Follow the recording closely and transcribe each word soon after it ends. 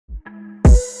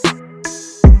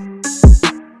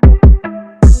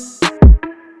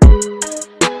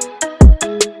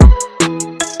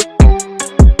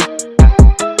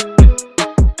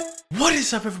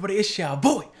is up, everybody? It's your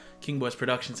boy, King Boys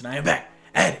Productions, and I am back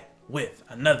at it with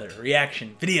another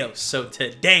reaction video. So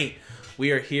today,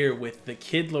 we are here with the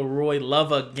Kid LAROI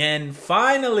Love Again.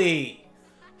 Finally,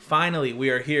 we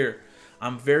are here.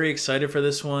 I'm very excited for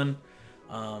this one.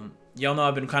 Y'all know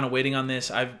I've been kind of waiting on this.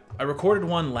 I recorded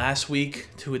one last week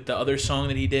with the other song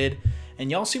that he did, and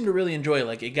y'all seem to really enjoy it.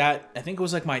 Like, it got, I think it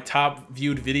was like my top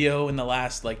viewed video in the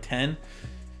last like 10.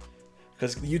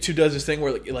 Because YouTube does this thing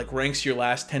where it like ranks your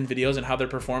last 10 videos and how they're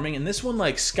performing, and this one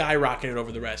like skyrocketed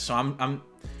over the rest. So I'm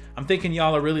thinking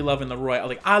y'all are really loving LAROI.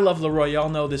 Like, I love LAROI. Y'all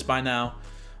know this by now.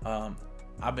 I'm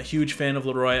a huge fan of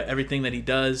LAROI, everything that he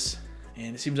does,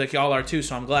 and it seems like y'all are too.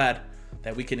 So I'm glad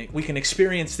that we can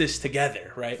experience this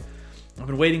together, right? I've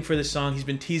been waiting for this song. He's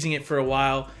been teasing it for a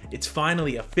while. It's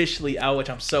finally officially out,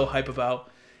 which I'm so hype about,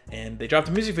 and they dropped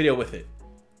a music video with it.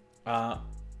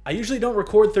 I usually don't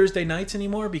record Thursday nights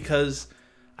anymore because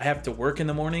I have to work in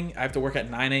the morning. I have to work at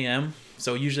 9 a.m.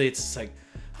 So usually it's like,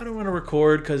 I don't want to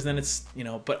record because then it's, you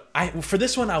know, but for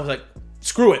this one, I was like,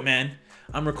 screw it, man.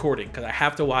 I'm recording because I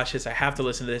have to watch this. I have to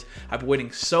listen to this. I've been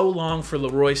waiting so long for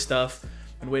LAROI stuff.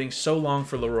 I've been waiting so long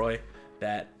for LAROI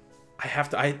that I have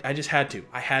to, I just had to.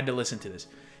 I had to listen to this.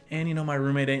 And, you know, my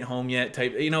roommate ain't home yet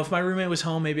type. You know, if my roommate was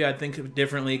home, maybe I'd think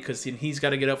differently because he's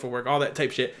got to get up for work, all that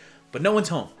type shit. But no one's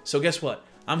home. So guess what?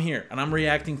 I'm here and I'm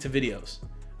reacting to videos.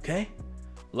 Okay?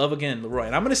 Love Again, LAROI.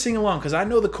 And I'm going to sing along because I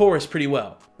know the chorus pretty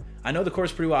well. I've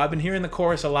been hearing the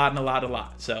chorus a lot.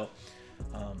 So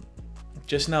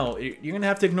just know, you're going to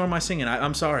have to ignore my singing.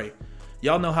 I'm sorry.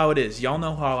 Y'all know how it is. Y'all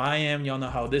know how I am. Y'all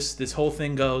know how this whole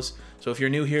thing goes. So if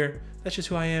you're new here, that's just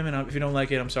who I am. And if you don't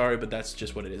like it, I'm sorry, but that's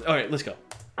just what it is. All right, let's go.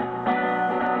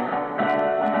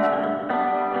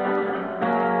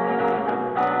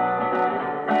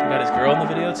 Got his girl in the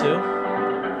video too.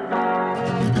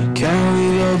 Can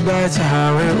we go back to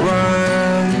how it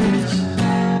was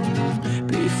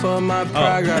before my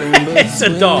pride got in between? It's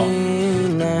a doll.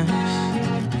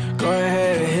 Go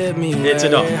ahead and hit me. It's a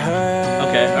doll.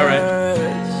 Okay, all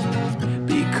right.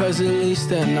 Because at least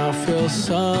then I'll feel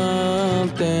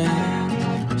something.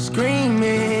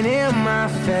 Screaming in my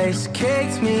face,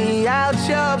 kicked me out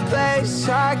your place.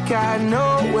 I got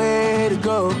nowhere to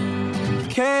go.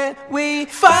 Can we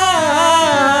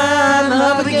find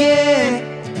love again?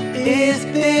 Is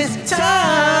this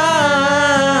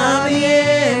time the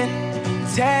end?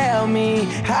 Tell me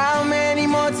how many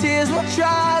more tears will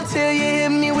dry till you hit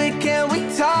me with, can we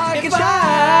talk and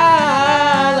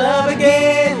try love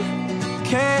again?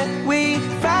 Can we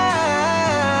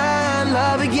find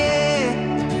love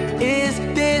again? Is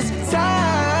this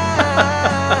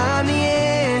time the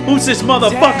end? Who's this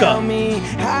motherfucker? Tell me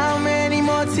how many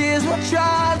more tears will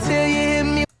dry till you hit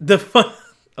me.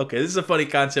 Okay, this is a funny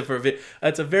concept for a video.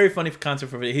 That's a very funny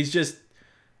concept for a video. He's just,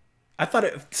 I thought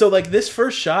it, so like this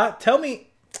first shot, tell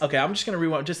me, okay, I'm just going to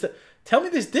rewind, tell me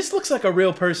this looks like a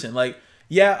real person. Like,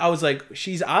 yeah, I was like,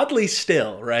 she's oddly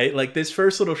still, right? Like this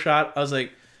first little shot, I was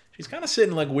like, she's kind of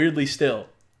sitting like weirdly still.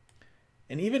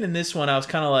 And even in this one, I was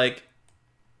kind of like,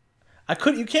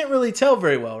 you can't really tell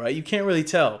very well, right? You can't really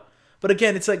tell. But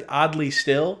again, it's like oddly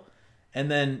still. And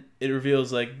then it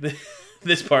reveals like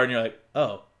this part and you're like,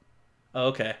 oh,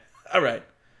 okay. All right.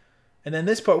 And then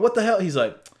this part, what the hell? He's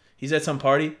like, he's at some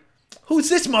party. Who's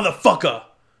this motherfucker?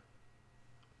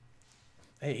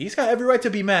 Hey, he's got every right to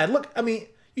be mad. Look, I mean,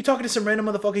 you talking to some random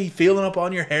motherfucker, he feeling up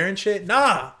on your hair and shit?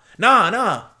 Nah.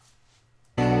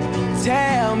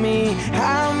 Tell me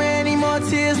how many more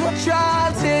tears will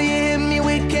dry till you hit me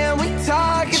with, can we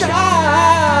talk and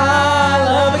try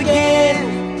love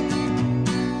again?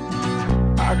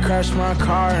 I crashed my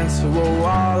car into a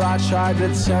wall. I tried to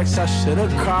text, I should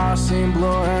have called. Seen blue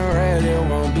and red, it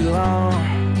won't be long.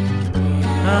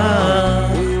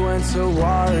 We went to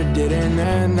war, it didn't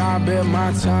end. I bit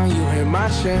my tongue, you hit my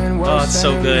chin. Oh, it's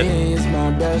so good. Is my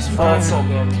best friend. Oh, it's so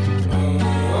good.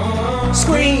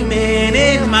 Screaming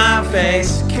in my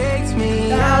face, Kicked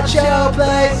me out your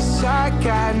place. I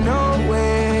got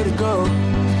nowhere to go.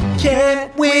 Can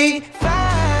we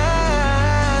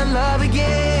Find love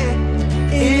again?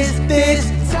 Is this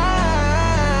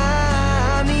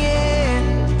time the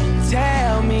end?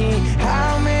 Tell me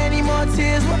how many more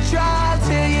tears will dry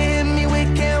till you hit me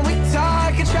with, can we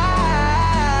talk and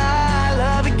try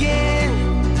love again?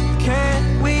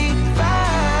 Can we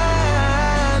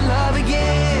find love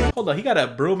again? Hold on, he got a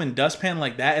broom and dustpan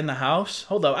like that in the house?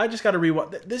 Hold up, I just got to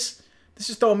rewind. This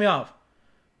is throwing me off.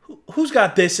 Who's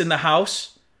got this in the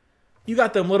house? You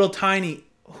got them little tiny...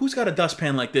 Who's got a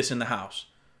dustpan like this in the house?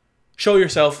 Show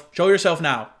yourself. Show yourself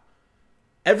now.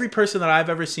 Every person that I've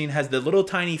ever seen has the little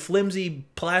tiny flimsy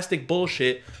plastic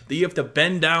bullshit that you have to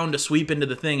bend down to sweep into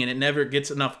the thing, and it never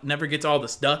gets all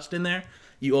this dust in there.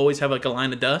 you always have like a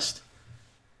line of dust.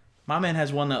 My man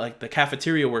has one that like the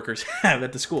cafeteria workers have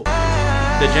at the school.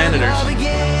 The janitors.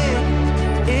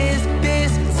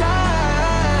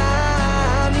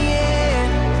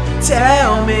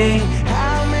 Tell me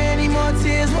how many more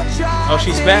tears will try. Oh,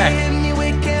 she's back.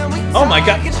 Oh my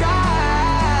god.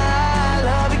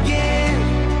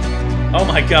 Oh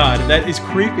my god, that is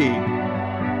creepy.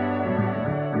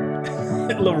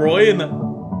 LAROI and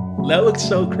that looks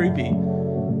so creepy.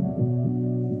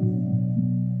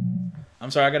 I'm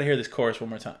sorry, I gotta hear this chorus one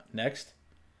more time. Next.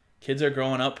 Kids Are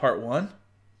Growing Up Part 1.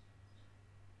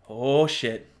 Oh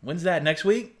shit. When's that? Next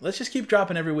week? Let's just keep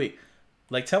dropping every week.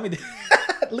 Like, tell me.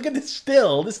 Look at this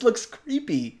still. This looks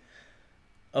creepy.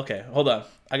 Okay, hold on.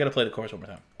 I gotta play the chorus one more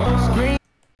time.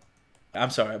 I'm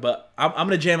sorry, but I'm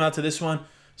gonna jam out to this one.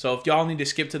 So if y'all need to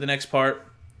skip to the next part,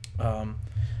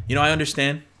 you know, I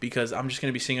understand, because I'm just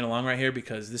gonna be singing along right here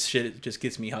because this shit just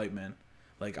gets me hyped, man.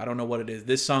 Like, I don't know what it is.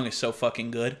 This song is so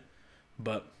fucking good,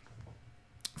 but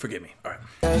forgive me. All right.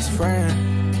 Best friend.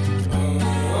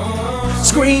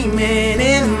 Screaming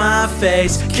in my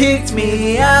face, kicked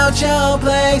me out your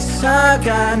place. I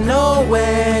got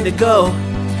nowhere to go.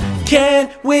 Can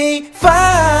we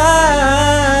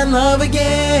find love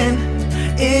again?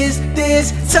 Is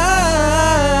this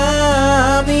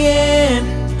time the end?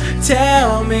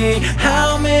 Tell me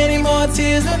how many more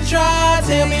tears will try.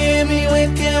 Tell me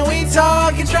when can we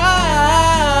talk and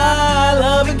try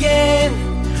love again?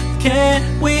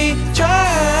 Can we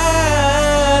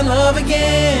try love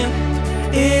again?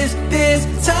 Is this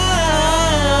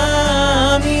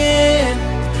time the end?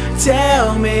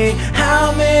 Tell me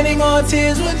how many more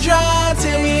tears will dry.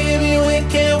 Tell me when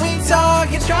can we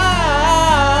talk and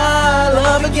try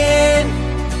love again?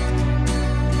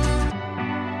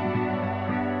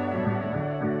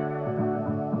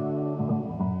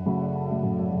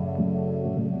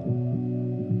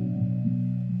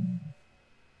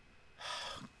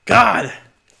 God.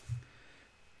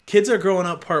 Kids Are Growing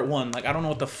Up Part 1. Like, I don't know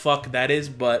what the fuck that is,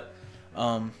 but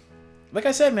like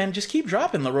I said, man, just keep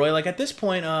dropping, LAROI. Like, at this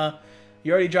point,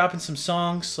 you're already dropping some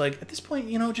songs. Like, at this point,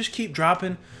 you know, just keep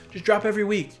dropping. Just drop every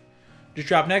week. Just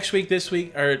drop next week, this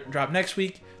week, or drop next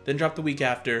week, then drop the week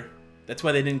after. That's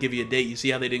why they didn't give you a date. You see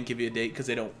how they didn't give you a date? Because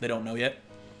they don't know yet.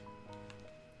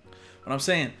 What I'm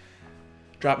saying,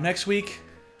 drop next week,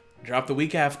 drop the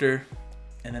week after,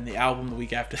 and then the album the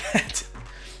week after that.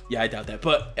 Yeah, I doubt that.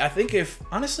 But I think if,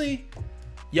 honestly,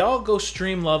 y'all go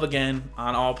stream Love Again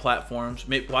on all platforms.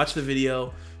 Watch the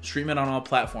video, stream it on all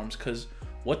platforms. Because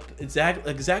what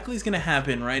exactly is going to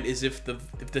happen, right, is if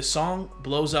the song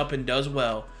blows up and does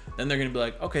well, then they're going to be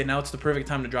like, okay, now it's the perfect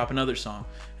time to drop another song.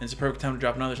 And it's the perfect time to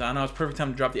drop another song. I know it's the perfect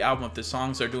time to drop the album. If the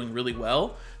songs are doing really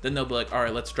well, then they'll be like, all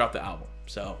right, let's drop the album.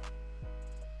 So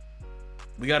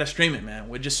we got to stream it, man.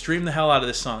 We just stream the hell out of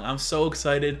this song. I'm so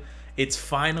excited. It's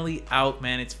finally out,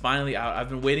 man. It's finally out. I've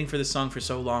been waiting for this song for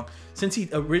so long. Since he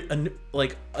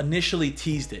initially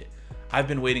teased it, I've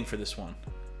been waiting for this one.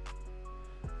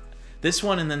 This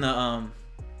one, and then the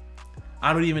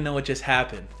I don't even know what just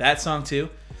happened. That song too.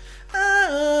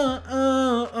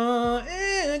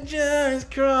 It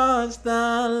just crossed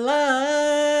the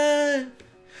line.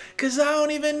 'Cause I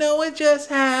don't even know what just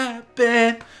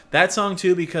happened. That song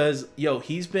too, because yo,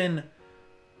 he's been,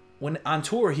 when on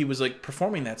tour, he was like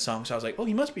performing that song. So I was like, oh,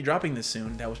 he must be dropping this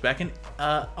soon. That was back in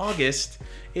August.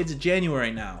 It's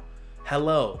January now.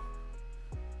 Hello.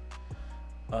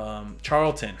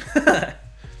 Charlton.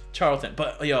 Charlton.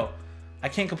 But yo, I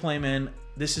can't complain, man.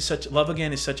 This is Love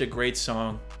Again is such a great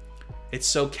song. It's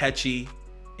so catchy.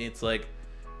 It's like,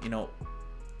 you know,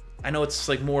 I know it's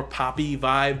like more poppy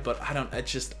vibe, but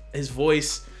it's just his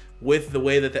voice with the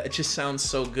way that it just sounds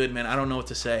so good, man. I don't know what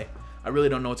to say. I really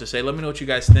don't know what to say. Let me know what you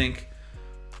guys think.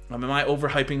 Am I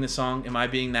overhyping the song? Am I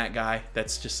being that guy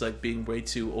that's just like being way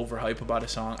too overhype about a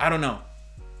song? I don't know.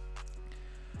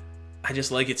 I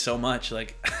just like it so much.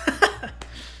 Like,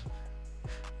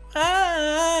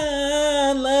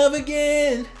 I love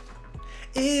again.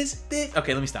 Is this?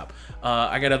 Okay, let me stop.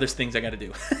 I got other things I got to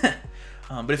do.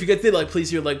 But if you guys did like,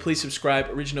 please please subscribe.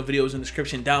 Original videos in the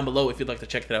description down below if you'd like to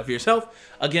check that out for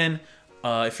yourself. Again,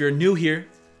 if you're new here,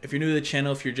 if you're new to the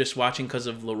channel, if you're just watching because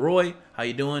of LAROI, how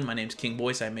you doing? My name's King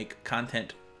Boyce. I make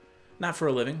content not for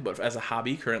a living, but as a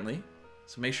hobby currently.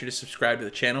 So make sure to subscribe to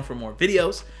the channel for more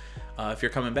videos. If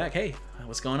you're coming back, hey,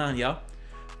 what's going on, y'all?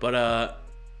 But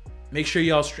make sure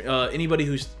y'all, anybody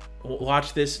who's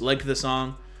watched this, liked the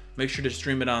song, make sure to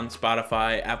stream it on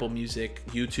Spotify, Apple Music,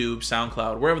 YouTube,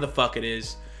 SoundCloud, wherever the fuck it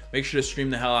is. Make sure to stream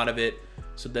the hell out of it.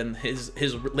 So then his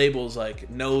labels like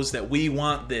knows that we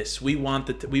want this, we want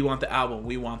the album,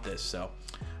 we want this. So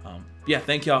yeah,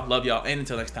 thank y'all, love y'all, and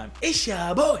until next time, it's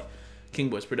your boy King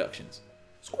Boys Productions.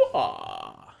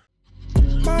 Squaw.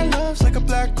 My love's like a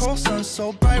black hole sun,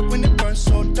 so bright when it burns,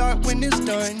 so dark when it's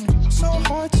done. So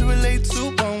hard to relate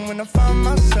to one when I find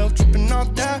myself tripping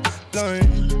off that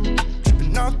blunt,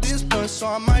 tripping off this blunt. So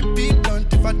I might be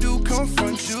blunt if I do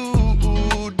confront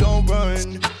you. Don't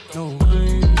run, no,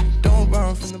 don't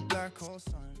run from the black hole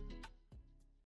sun.